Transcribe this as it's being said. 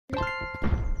I'm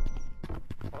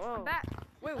back.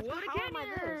 Wait, Let's what? go to How am I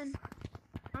canyon. this?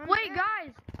 Wait,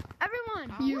 guys.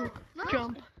 Everyone. You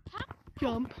jump.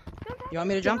 Jump. You want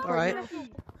me to jump? All right.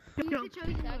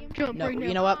 Jump No, right now.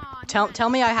 you know what? Tell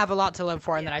me I have a lot to live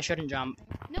for and that I shouldn't jump.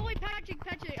 No, wait, Patrick.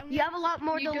 You have a lot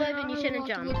more to You live got and you a shouldn't lot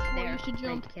to jump. live for, There. you should No,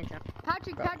 jump. you can't jump.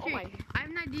 Patrick. I have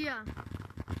an idea.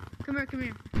 Come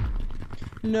here.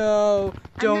 No,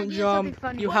 don't idea jump. something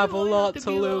funny. You Why have a do I have lot to to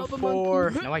be a live lava for.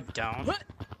 monkey? No, I don't.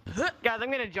 Guys,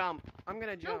 I'm gonna jump. I'm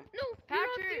gonna No, jump.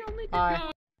 Patrick.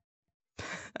 Hi.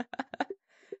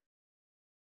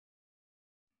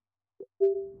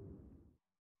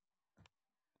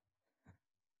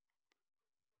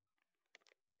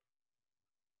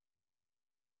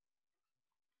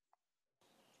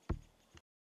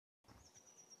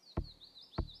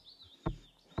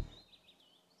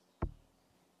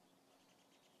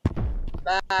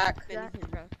 Back.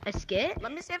 A skit?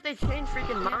 Let me see if they changed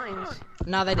freaking mines.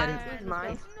 No, they didn't.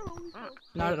 Mines.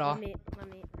 Not at all. Let me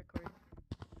record.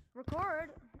 Record.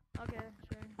 Okay,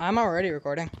 sure. I'm already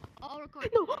recording. I'll record.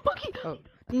 No, monkey. Oh.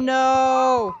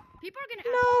 No. People are gonna ask.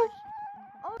 No.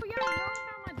 Oh yeah, you know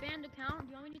about my banned account? Do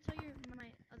you want me to tell you my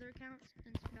other accounts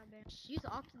since you got banned? Use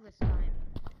Octopus time.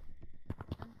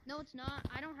 No, it's not.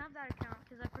 I don't have that account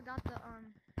because I forgot the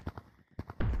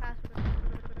password.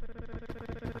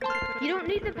 You don't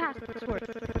need the password.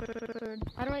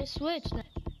 How do I switch?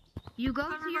 You go to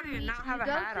your Everybody me. not have You a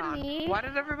go hat to on. me. Why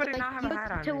does everybody not have a you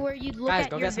hat on? to where you'd look Guys,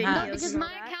 at go your get some videos. hats. Because and my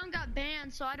all that. account got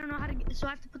banned, so I don't know how to get, so I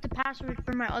have to put the password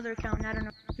for my other account, and I don't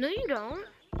know. No, you don't.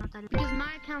 Because my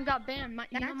account got banned. My,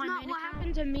 you know That's my not main what account?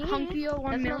 happened to me. Hunkio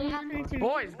 1 That's not what million. happened to me.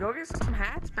 Boys, go get some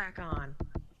hats back on.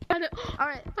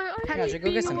 Alright, Guys, go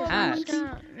get some I'm hats. just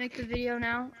gonna make the video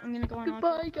now. I'm gonna go on.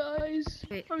 Goodbye, guys.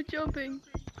 Wait. I'm jumping.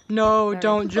 No,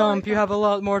 don't jump. You have a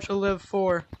lot more to live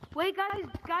for. Wait, guys,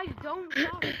 don't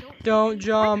jump. Don't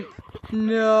jump.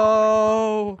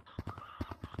 No.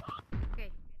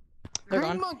 Okay. They're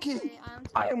Green gone. monkey. Okay,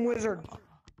 I am wizard.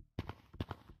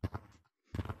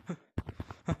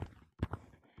 You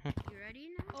ready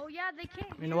now? Oh yeah, they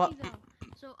can't hear You know what? me though.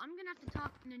 So I'm gonna have to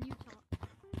talk and then you talk.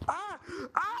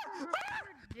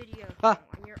 Video Ah.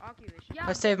 on your Oculus. Yeah.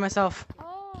 I saved myself.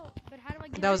 Oh, but how do I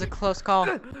get That was a it? close call.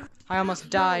 I almost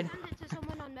died. Send it to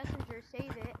someone on Messenger,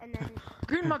 save it, and then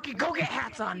Green monkey, go get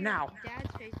hats on now.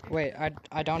 Dad's face. Wait,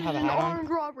 I don't have a An hat on. armed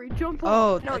robbery. Jump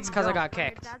Oh, off. No, it's you because I don't. got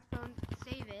kicked. Dad's phone,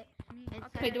 save it. And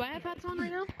Okay. Wait, do I have hats on right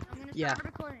now? I'm gonna Yeah. start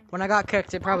recording. When I got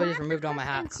kicked, it probably just removed all my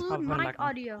hats. I'll Include put them mic back on.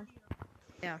 audio.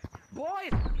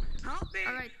 Boys, help me.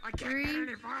 Alright, I can't 3, get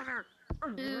any farther.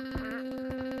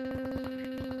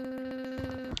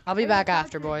 2. I'll be back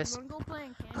after, boys. Wanna go play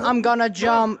in Canyon? I'm gonna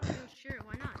jump. Oh, sure,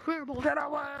 why not? Clear ball. Get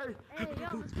away. Hey, yo,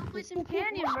 let's go play some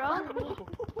Canyon, bro.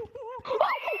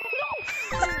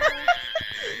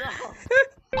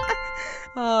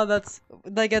 Oh,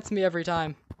 that gets me every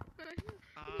time.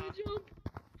 I'm gonna jump.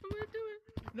 I'm gonna do it.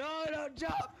 No, don't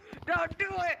jump. Don't do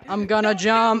it. I'm gonna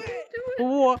jump.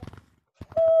 Wha-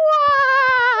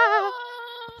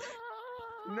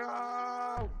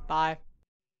 No. Bye.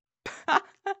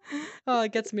 Oh,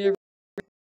 it gets me every.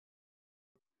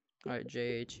 Alright,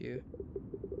 JHU.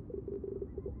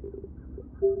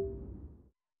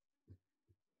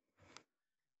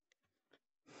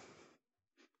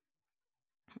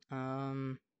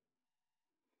 I'm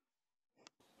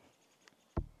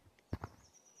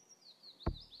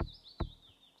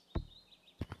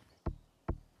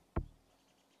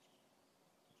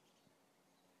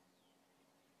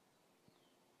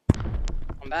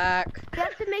back. you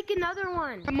have to make another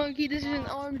one. Monkey, this is an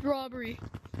armed robbery.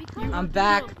 I'm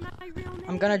back.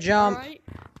 I'm gonna jump. Alright?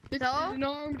 This is an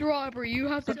armed robbery. You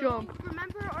have to jump.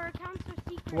 Remember, our accounts are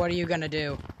secret. What are you gonna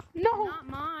do? No. Not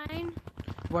mine.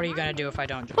 What are you gonna do if I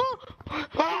don't jump?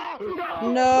 No.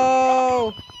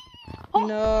 No! It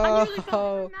No!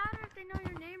 doesn't matter if they know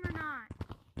your name or not.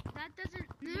 That doesn't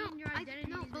mean your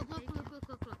identity No, is but look. taken.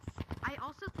 I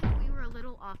also think we were a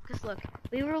little off, cause look,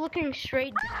 we were looking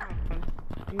straight down.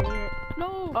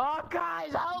 No. Oh,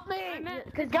 guys, help me.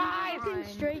 Cause Guys! we were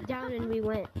looking straight down and we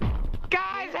went.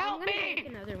 Guys, I'm help gonna make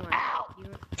me. another one. Help.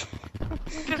 You-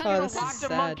 Just Oh, gonna this is watch the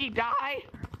sad. monkey die.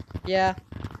 Yeah.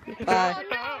 Bye.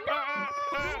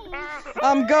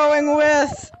 I'm going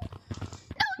with.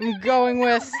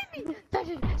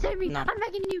 Save me! No. I'm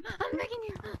begging you!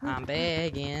 I'm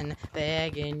begging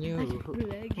you.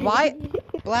 Why?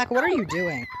 Black, what are you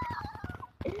doing?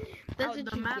 That's what you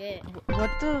get.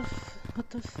 What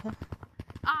the fuck?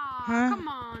 Aw, Huh? come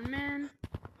on, man.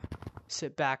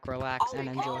 Sit back, relax, and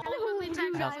enjoy Can I quickly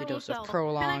text a healthy dose of Can I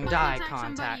prolonged quickly eye text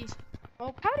somebody? contact.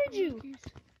 Oh, how did you?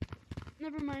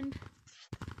 Never mind.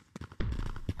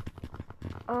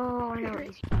 Oh, I know.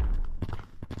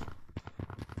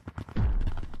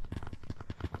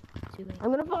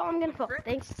 I'm gonna fall.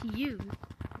 Thanks to you.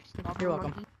 You're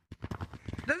welcome.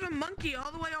 There's a monkey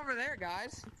all the way over there,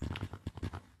 guys.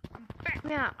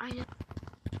 Yeah, I know.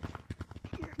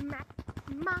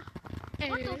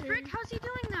 What the frick? How's he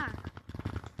doing that?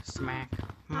 Smack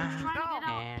I'm my trying to get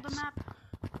out the ass. map.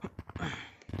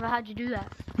 Well, how'd you do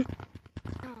that?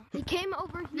 He came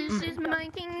over here. This is my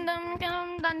kingdom.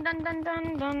 Dun, dun, dun, dun,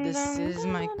 dun, dun, This dun, is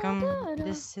my dun, gum. dun, dun.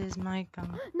 This is my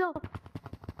gum. No.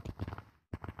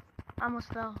 I almost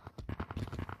fell.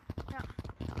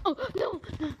 Oh no.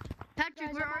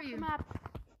 Patrick, where are you?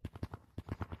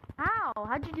 How?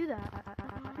 How'd you do that?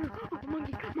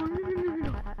 Monkey.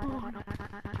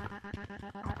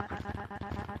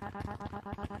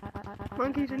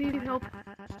 Monkeys, I need help.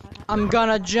 I'm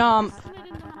gonna jump.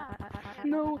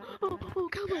 No. Oh,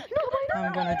 come on.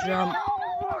 I'm gonna jump.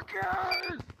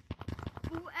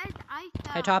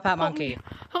 Hey, top hat monkey.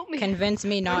 Help me. Convince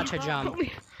me not to jump.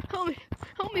 Help me.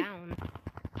 Help me.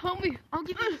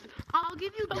 I'll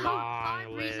give you Long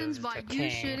five reasons live why the you king.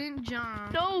 shouldn't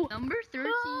jump. No. Number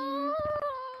 13.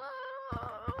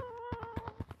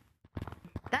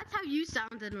 That's how you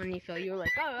sounded when you fell. You were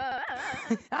like,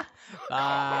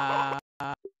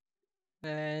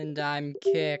 And I'm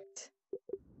kicked.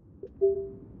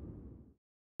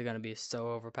 They're gonna be so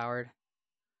overpowered.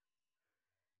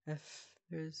 If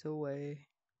there's a way.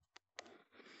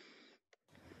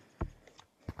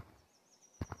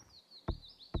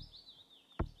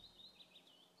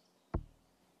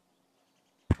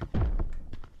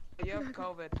 You have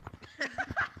COVID.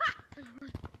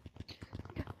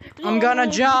 I'm gonna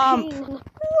jump.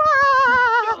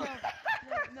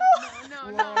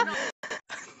 no.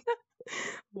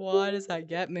 Why does that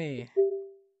get me?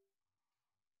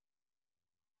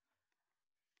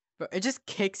 But it just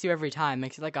kicks you every time,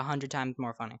 makes it like 100 times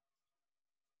more funny.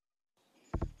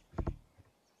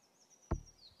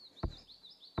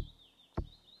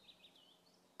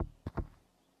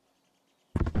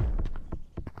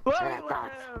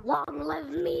 Long live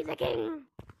me, the king.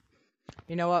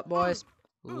 You know what, boys?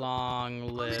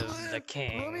 Long live the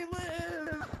king.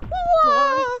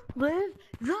 Long live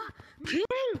the king.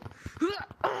 You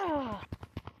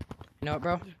know what,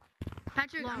 bro?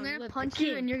 Patrick, I'm Long gonna live punch the you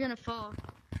king. and you're gonna fall.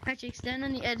 Patrick, stand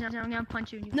on the edge and I'm gonna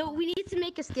punch you and you No, fall. we need to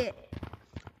make a skit.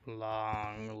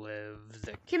 Long live the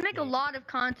king. We can make a lot of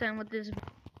content with this.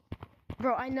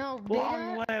 Bro, I know.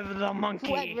 Long Beta, live the monkey.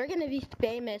 Fuad, we're gonna be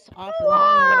famous off of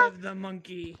Long live the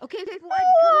monkey. Okay, Fuad,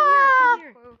 come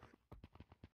here.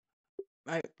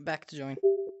 Alright, back to join.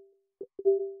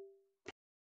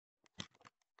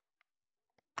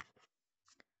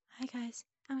 Hi guys,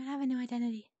 I'm gonna have a new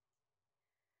identity.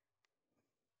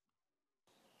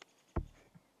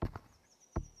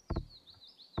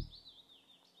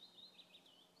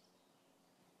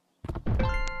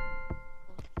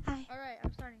 Hi. Alright,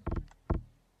 I'm starting.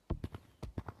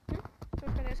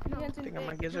 I think I'm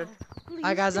a gizzard.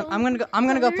 Hi guys, I'm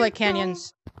gonna go play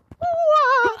canyons.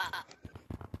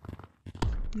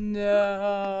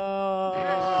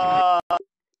 No.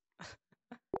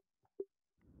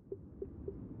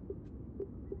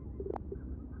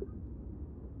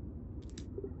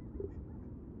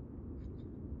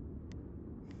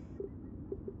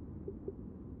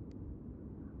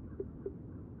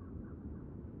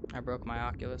 I broke my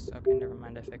Oculus. Okay, never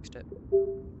mind, I fixed it.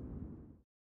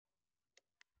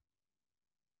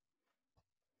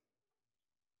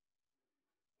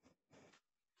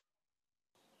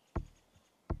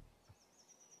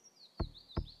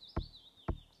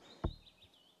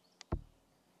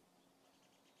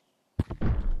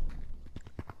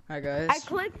 Alright guys. I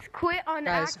clicked quit on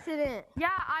Guys. accident. Yeah,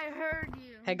 I heard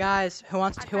you. Hey guys, who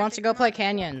wants to go play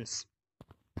canyons?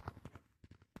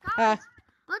 Guys,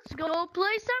 let's go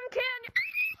play some canyon.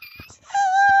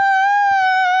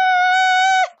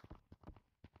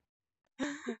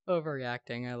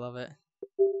 Overreacting, I love it.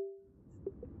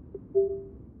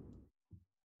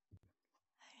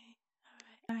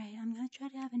 Alright, I'm gonna try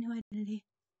to have a new identity.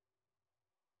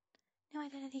 New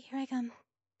identity, here I come.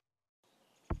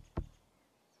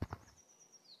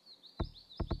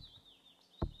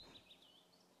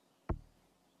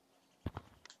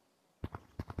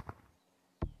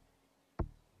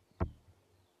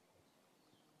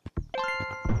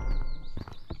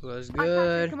 Was Alright, Patrick,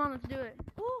 good. come on, let's do it.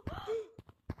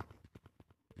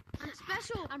 I'm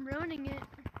special. I'm ruining it.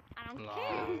 I don't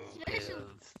care. Long Special.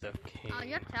 live the king. Oh,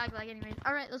 you have tag lag anyways.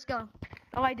 Alright, let's go.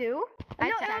 Oh, I do? No,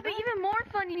 it would be even more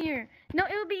funnier. No,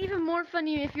 it would be even more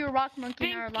funnier if you were rock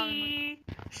monkey or a lava monkey.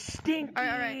 Stinky.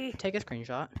 Alright. Take a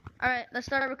screenshot. Alright, let's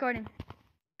start our recording.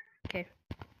 Okay.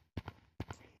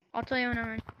 I'll tell you when I'm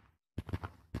ready.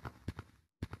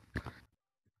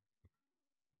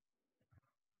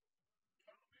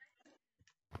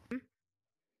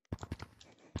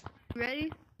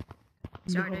 Ready?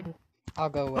 Started. I'll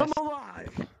go with. I'm alive.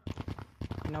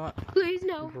 You know what? Please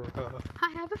no. Bruh.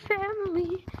 I have a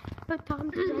family. But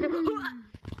Tom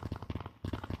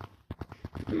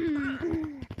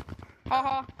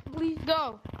Haha. Please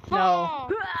go. No.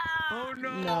 Oh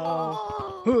no.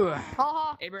 No.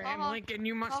 Haha. Abraham Lincoln,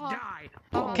 you must die.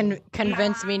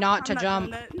 Convince me not to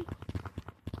jump.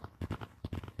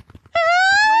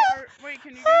 Wait,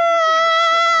 can you guys go to a different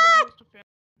server? I'm gonna host a fan.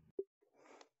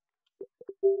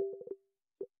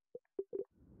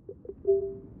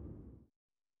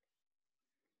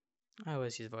 I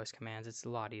always use voice commands. It's a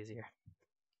lot easier.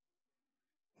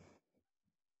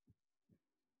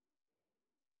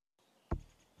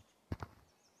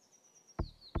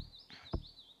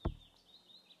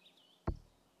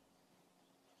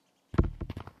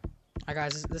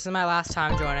 Alright, guys, this is my last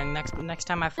time joining. Next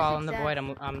time I fall in the void,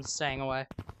 I'm staying away.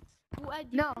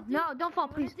 No, don't fall,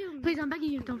 please. Please, I'm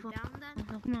begging you, don't fall.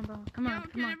 No, come on, bro. Come on.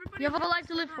 You have a life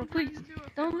to live for, please.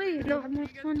 Don't leave. No, have more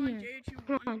fun here.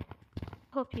 Come on.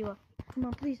 Hook you up. Come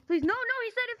on, please. No, he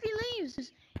said if he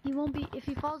leaves. He won't be, if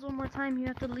he falls one more time, you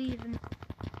have to leave. And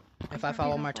If I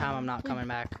fall one more time, I'm not coming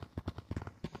back.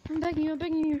 I'm begging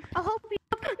you. I hope you.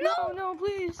 No,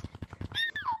 please.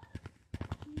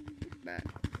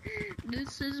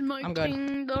 This is my I'm good.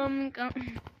 kingdom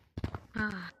come.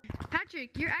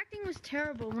 Patrick, your acting was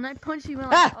terrible. When I punched you, you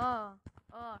went like, I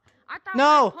thought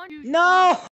No! when I punched you.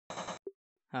 No!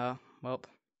 Oh, well.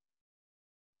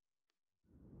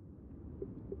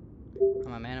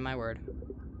 I'm a man of my word.